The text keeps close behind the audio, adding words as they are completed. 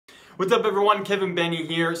What's up everyone, Bene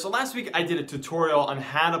here. So last week I did a tutorial on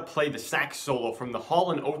how to play the sax solo from the Hall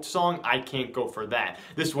 & Oates song, I Can't Go For That.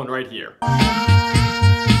 This one right here.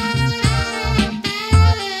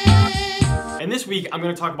 And this week I'm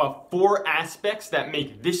going to talk about 4 aspects that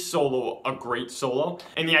make this solo a great solo.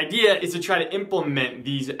 And the idea is to try to implement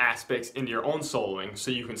these aspects into your own soloing so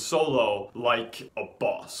you can solo like a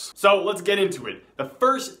boss. So let's get into it. The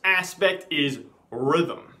first aspect is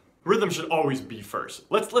rhythm. Rhythm should always be first.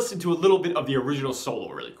 Let's listen to a little bit of the original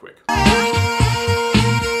solo really quick.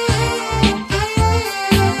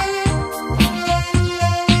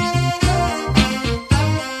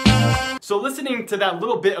 So listening to that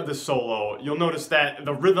little bit of the solo, you'll notice that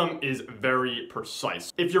the rhythm is very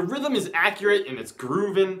precise. If your rhythm is accurate and it's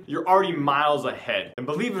grooving, you're already miles ahead. And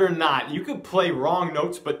believe it or not, you could play wrong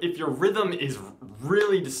notes, but if your rhythm is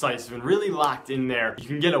really decisive and really locked in there, you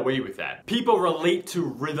can get away with that. People relate to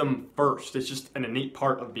rhythm first. It's just an innate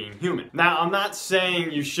part of being human. Now, I'm not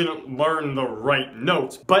saying you shouldn't learn the right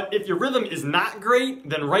notes, but if your rhythm is not great,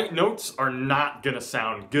 then right notes are not gonna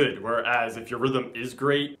sound good. Whereas if your rhythm is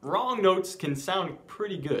great, wrong notes can sound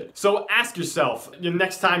pretty good. So ask yourself, the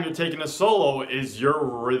next time you're taking a solo, is your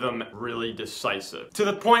rhythm really decisive? To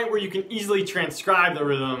the point where you can easily transcribe the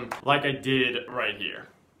rhythm like I did right here.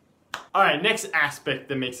 Alright, next aspect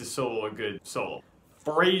that makes a solo a good solo.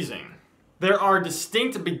 Phrasing. There are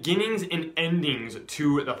distinct beginnings and endings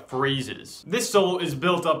to the phrases. This solo is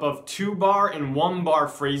built up of 2-bar and 1-bar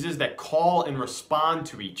phrases that call and respond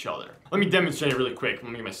to each other. Let me demonstrate it really quick.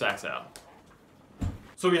 Let me get my sax out.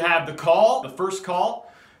 So we have the call, the first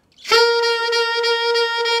call.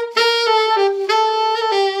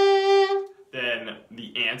 Then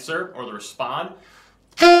the answer, or the respond.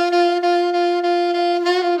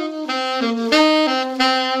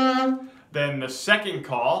 Then the second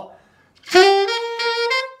call.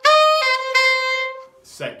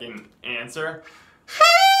 Second answer.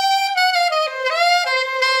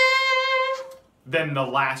 Then the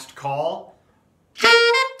last call.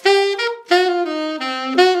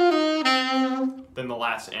 Then the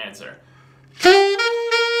last answer.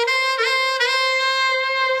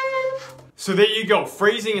 So there you go.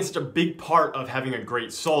 Phrasing is such a big part of having a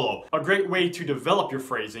great solo. A great way to develop your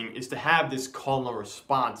phrasing is to have this call and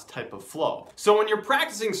response type of flow. So when you're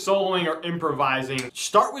practicing soloing or improvising,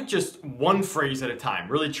 start with just one phrase at a time.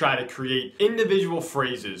 Really try to create individual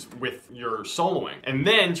phrases with your soloing. And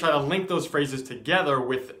then try to link those phrases together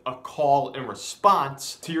with a call and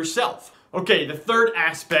response to yourself. Okay, the third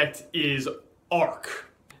aspect is arc.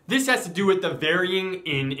 This has to do with the varying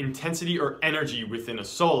in intensity or energy within a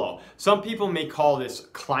solo. Some people may call this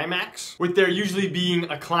climax, with there usually being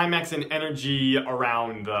a climax in energy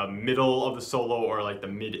around the middle of the solo or like the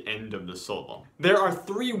mid-end of the solo. There are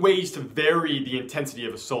 3 ways to vary the intensity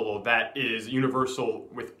of a solo that is universal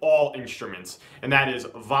with all instruments, and that is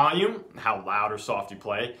volume, how loud or soft you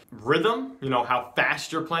play, rhythm, you know, how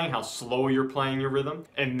fast you're playing, how slow you're playing your rhythm,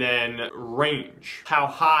 and then range, how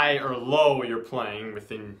high or low you're playing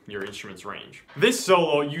within your instrument's range. This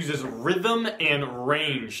solo uses rhythm and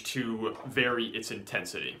range to vary its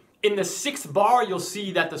intensity. In the 6th bar, you'll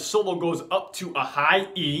see that the solo goes up to a high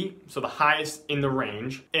E, so the highest in the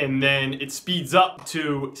range, and then it speeds up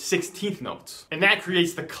to 16th notes. And that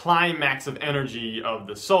creates the climax of energy of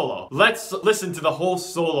the solo. Let's listen to the whole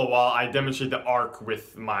solo while I demonstrate the arc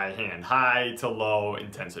with my hand. High to low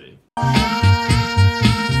intensity.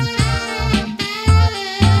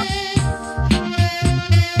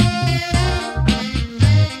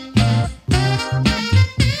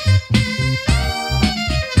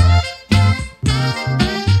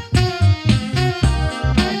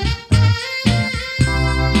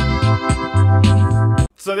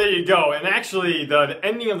 So there you go, and actually the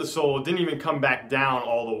ending of the solo didn't even come back down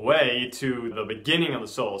all the way to the beginning of the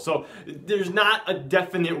solo. So there's not a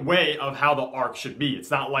definite way of how the arc should be.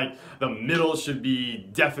 It's not like the middle should be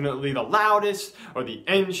definitely the loudest or the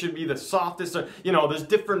end should be the softest. Or, you know, there's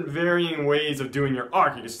different varying ways of doing your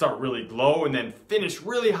arc. You can start really low and then finish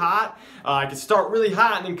really hot. You can start really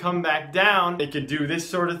hot and then come back down. It could do this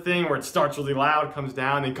sort of thing where it starts really loud, comes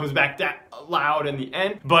down, then comes back down loud in the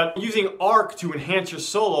end. But using arc to enhance your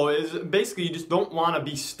solo is basically you just don't want to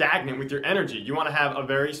be stagnant with your energy. You want to have a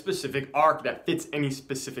very specific arc that fits any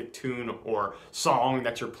specific tune or song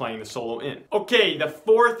that you're playing the solo in. Okay, the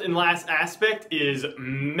 4th and last aspect is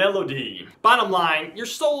melody. Bottom line, your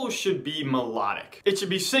solo should be melodic. It should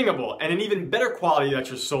be singable, and an even better quality that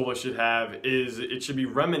your solo should have is it should be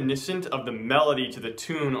reminiscent of the melody to the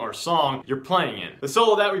tune or song you're playing in. The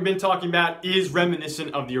solo that we've been talking about is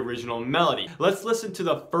reminiscent of the original melody. Let's listen to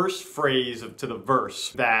the first phrase to the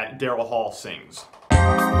verse that Daryl Hall sings.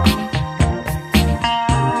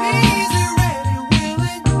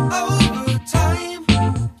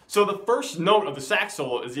 So the first note of the sax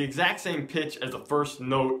solo is the exact same pitch as the first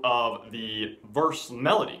note of the verse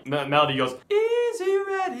melody. The melody goes, is he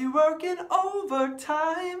ready working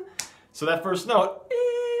overtime? So that first note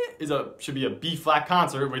should be a B flat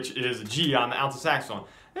concert, which is a G on the alto saxophone.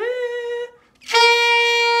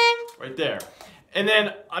 Right there. And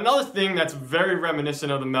then another thing that's very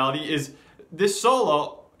reminiscent of the melody is this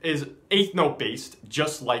solo is 8th note based,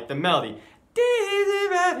 just like the melody.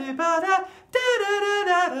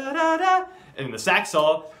 And the sax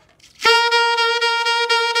solo.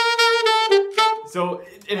 So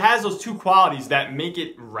it has those two qualities that make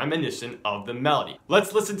it reminiscent of the melody.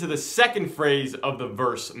 Let's listen to the second phrase of the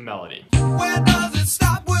verse melody. Where does it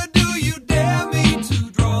stop? Where do you dare me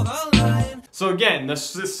to draw the line? So again, the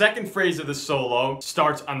second phrase of the solo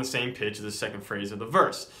starts on the same pitch as the second phrase of the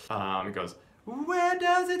verse. It goes, where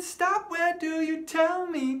does it stop? Where do you tell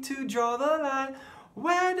me to draw the line?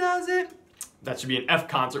 Where does it? That should be an F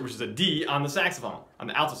concert, which is a D on the saxophone, on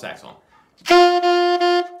the alto saxophone.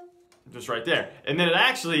 Just right there. And then it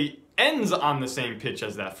actually ends on the same pitch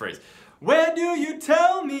as that phrase. Where do you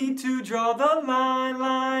tell me to draw the line,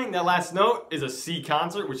 line? That last note is a C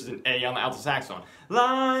concert, which is an A on the alto saxophone.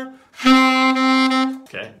 Line.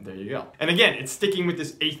 Okay, there you go. And again, it's sticking with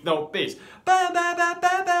this 8th note bass. Ba, ba, ba,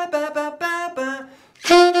 ba, ba, ba, ba, ba, ba.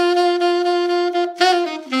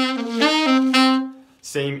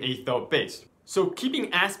 Same 8th note bass. So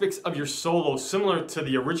keeping aspects of your solo similar to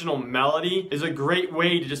the original melody is a great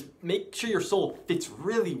way to just make sure your solo fits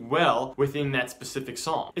really well within that specific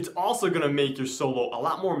song. It's also going to make your solo a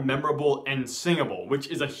lot more memorable and singable, which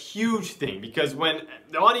is a huge thing because when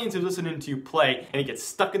the audience is listening to you play and it gets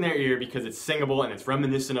stuck in their ear because it's singable and it's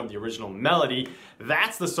reminiscent of the original melody,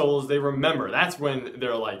 that's the solos they remember. That's when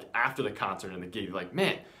they're like, after the concert and the gig, like,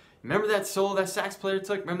 man, remember that solo that sax player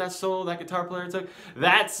took? Remember that solo that guitar player took?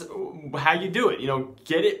 That's how you do it. You know,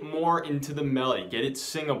 get it more into the melody, get it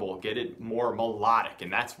singable, get it more melodic,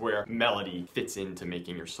 and that's where melody fits into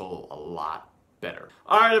making your solo a lot better.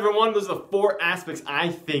 Alright everyone, those are the 4 aspects I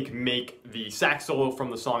think make the sax solo from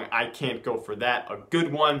the song I Can't Go For That a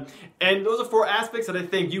good one. And those are 4 aspects that I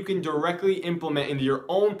think you can directly implement into your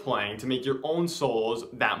own playing to make your own solos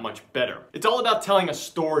that much better. It's all about telling a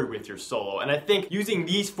story with your solo, and I think using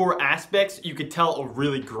these 4 aspects, you could tell a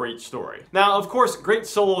really great story. Now, of course, great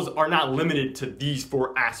solos are not limited to these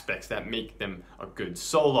 4 aspects that make them a good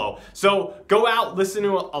solo. So go out, listen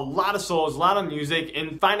to a lot of solos, a lot of music,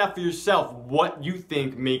 and find out for yourself what you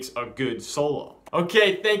think makes a good solo.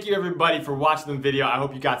 Okay, thank you everybody for watching the video. I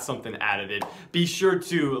hope you got something out of it. Be sure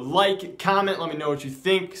to like, comment, let me know what you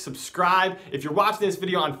think, subscribe. If you're watching this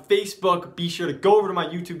video on Facebook, be sure to go over to my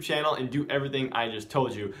YouTube channel and do everything I just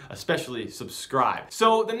told you, especially subscribe.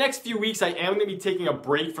 So the next few weeks I am going to be taking a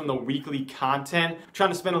break from the weekly content, trying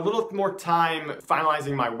to spend a little more time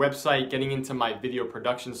finalizing my website, getting into my video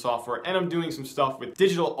production software, and I'm doing some stuff with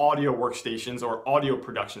digital audio workstations or audio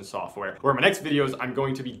production software, where my next videos I'm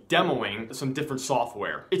going to be demoing some different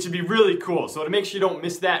software. It should be really cool. So to make sure you don't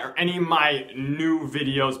miss that or any of my new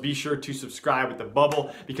videos, be sure to subscribe with the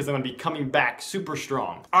bubble because I'm going to be coming back super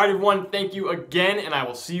strong. Alright everyone, thank you again and I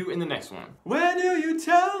will see you in the next one. Where do you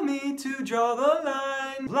tell me to draw the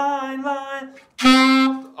line? Line, line.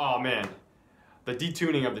 Oh man, the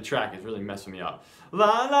detuning of the track is really messing me up.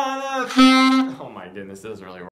 La la la. Oh my goodness, this doesn't really work.